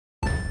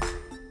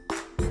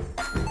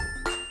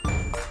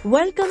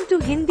Welcome to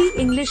Hindi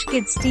English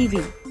Kids TV,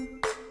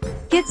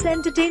 Kids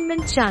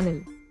Entertainment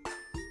Channel.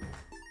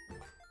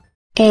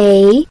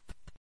 A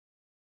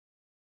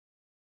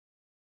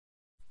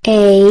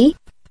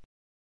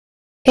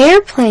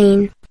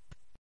airplane,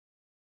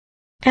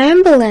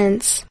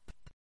 ambulance,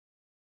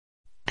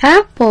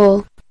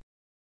 apple,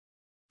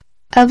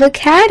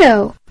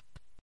 avocado.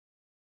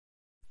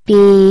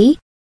 B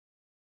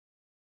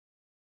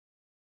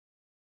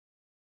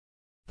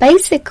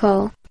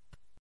bicycle,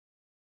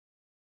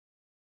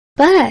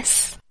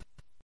 bus,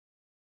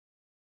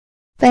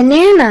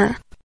 banana,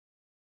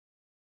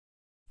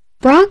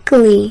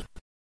 broccoli.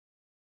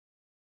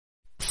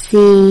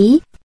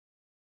 C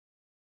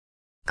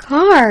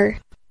car,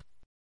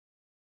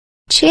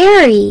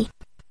 cherry,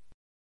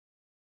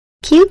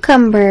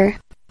 cucumber,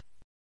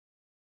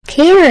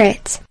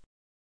 carrot.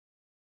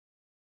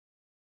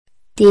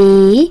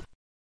 D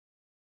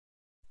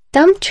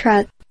dump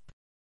truck,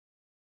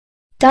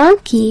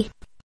 donkey,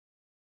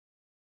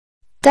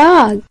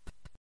 dog,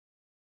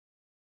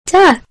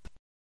 duck.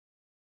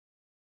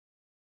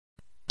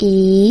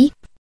 E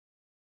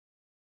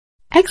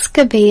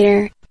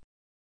excavator,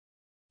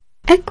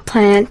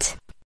 eggplant,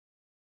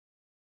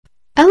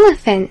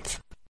 elephant,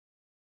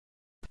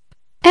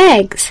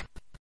 eggs.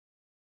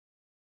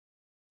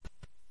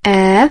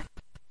 F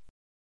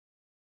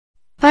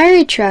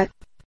fire truck,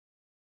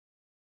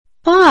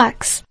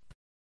 box,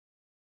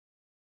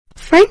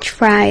 French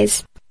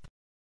fries,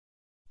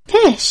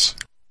 fish.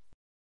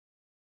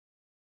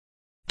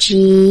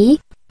 G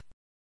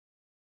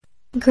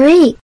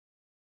grape,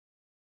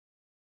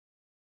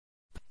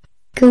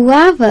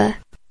 guava,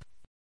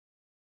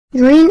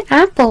 green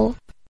apple,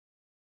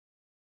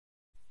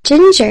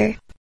 ginger.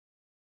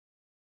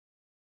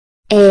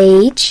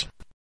 H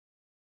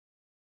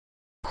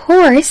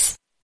horse,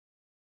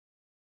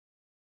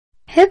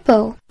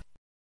 hippo,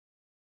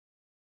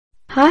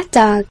 hot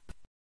dog,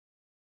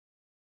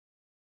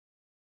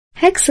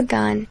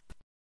 hexagon.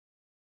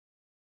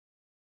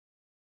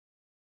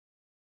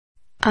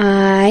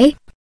 I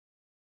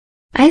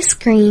ice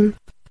cream,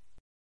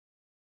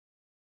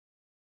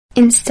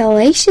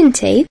 installation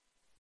tape,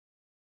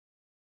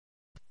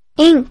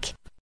 ink,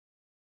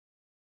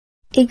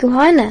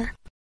 iguana.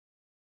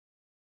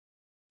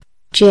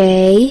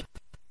 J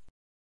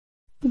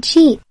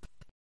jeep,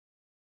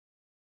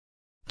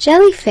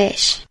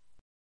 jellyfish,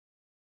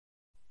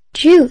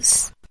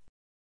 juice,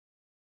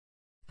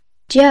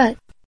 jug.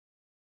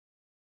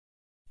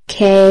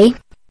 K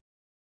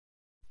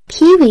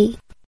kiwi,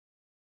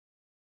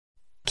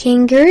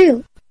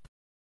 kangaroo,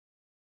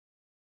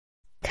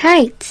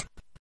 kite,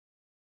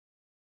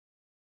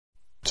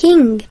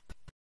 king.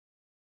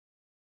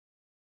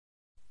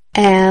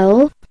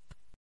 L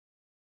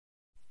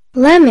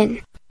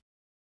lemon,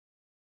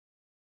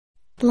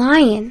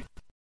 lion,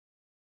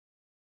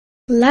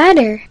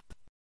 ladder,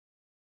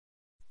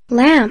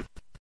 lamp.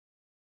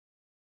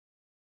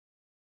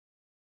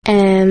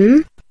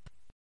 M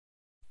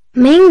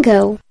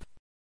mango,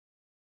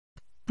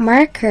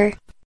 marker,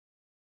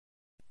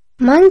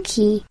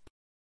 monkey,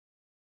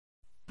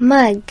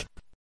 mug.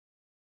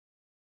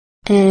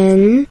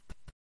 N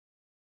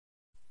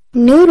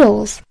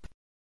noodles,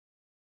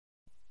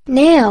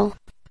 nail,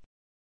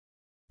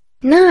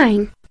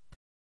 9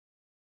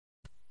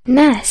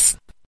 nest.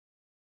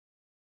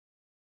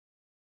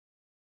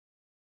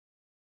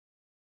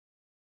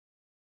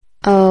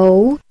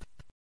 O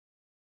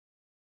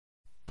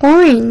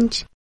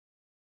orange,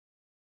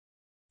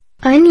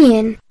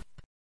 onion,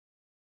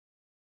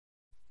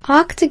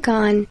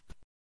 octagon,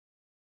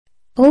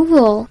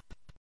 oval.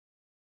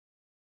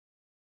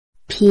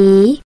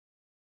 P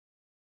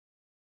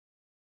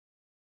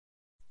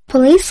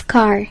police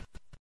car,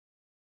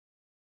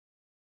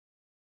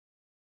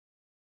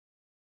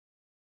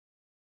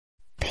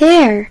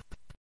 pear,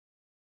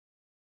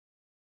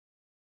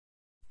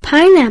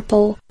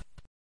 pineapple,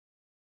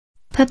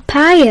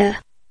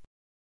 papaya.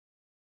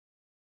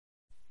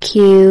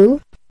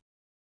 Q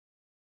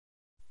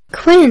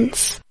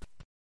quince,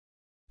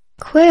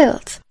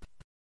 quilt,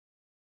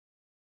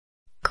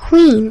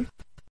 queen,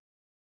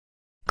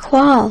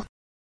 quail.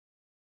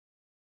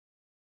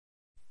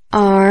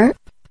 R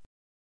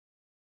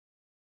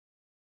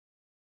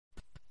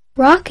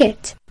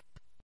rocket,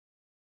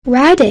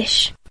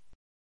 radish,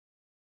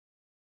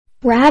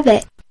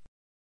 rabbit,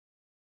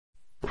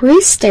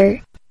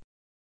 rooster.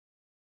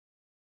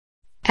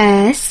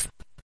 S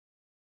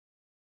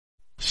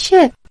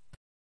ship,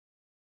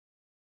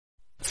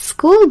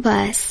 school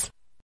bus,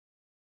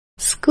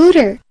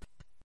 scooter,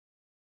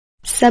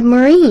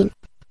 submarine.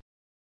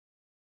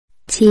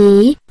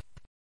 T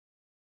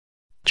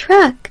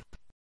truck,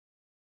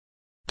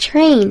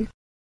 train,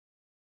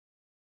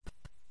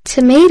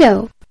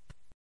 tomato,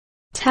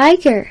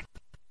 tiger.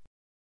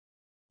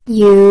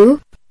 U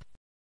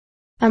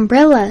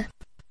umbrella,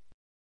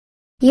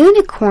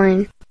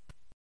 unicorn,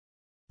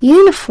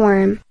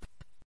 uniform,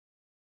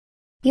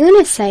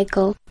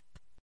 unicycle.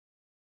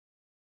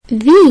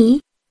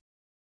 V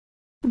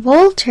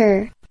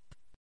Volter,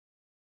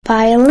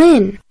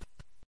 violin,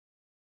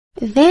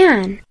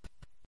 van,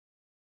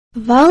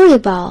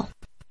 volleyball.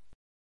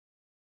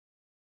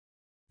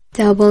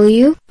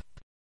 W.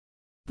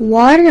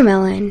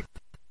 Watermelon.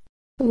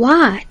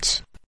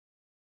 Watch.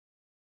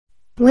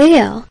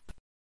 Whale.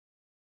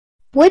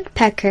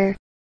 Woodpecker.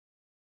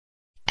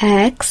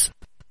 X.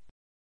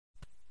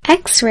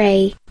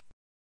 X-ray.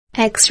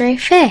 X-ray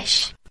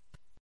fish.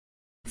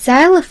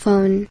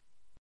 Xylophone.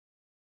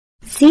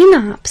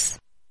 Xenops.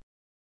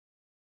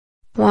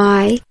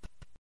 Y.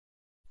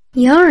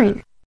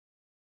 Yarn.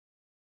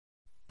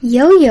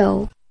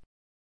 Yo-yo.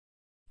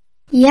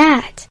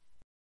 Yat.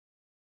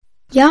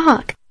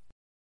 Yog.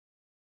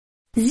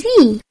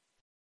 Z.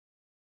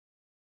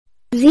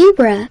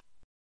 Zebra.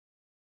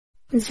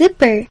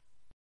 Zipper.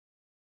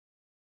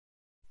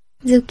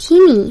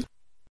 Zucchini.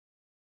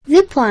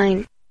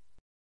 Zipline.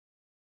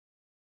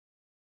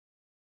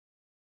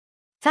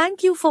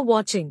 Thank you for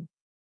watching.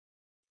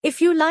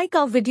 If you like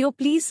our video,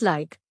 please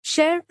like,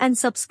 share and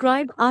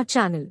subscribe our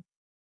channel.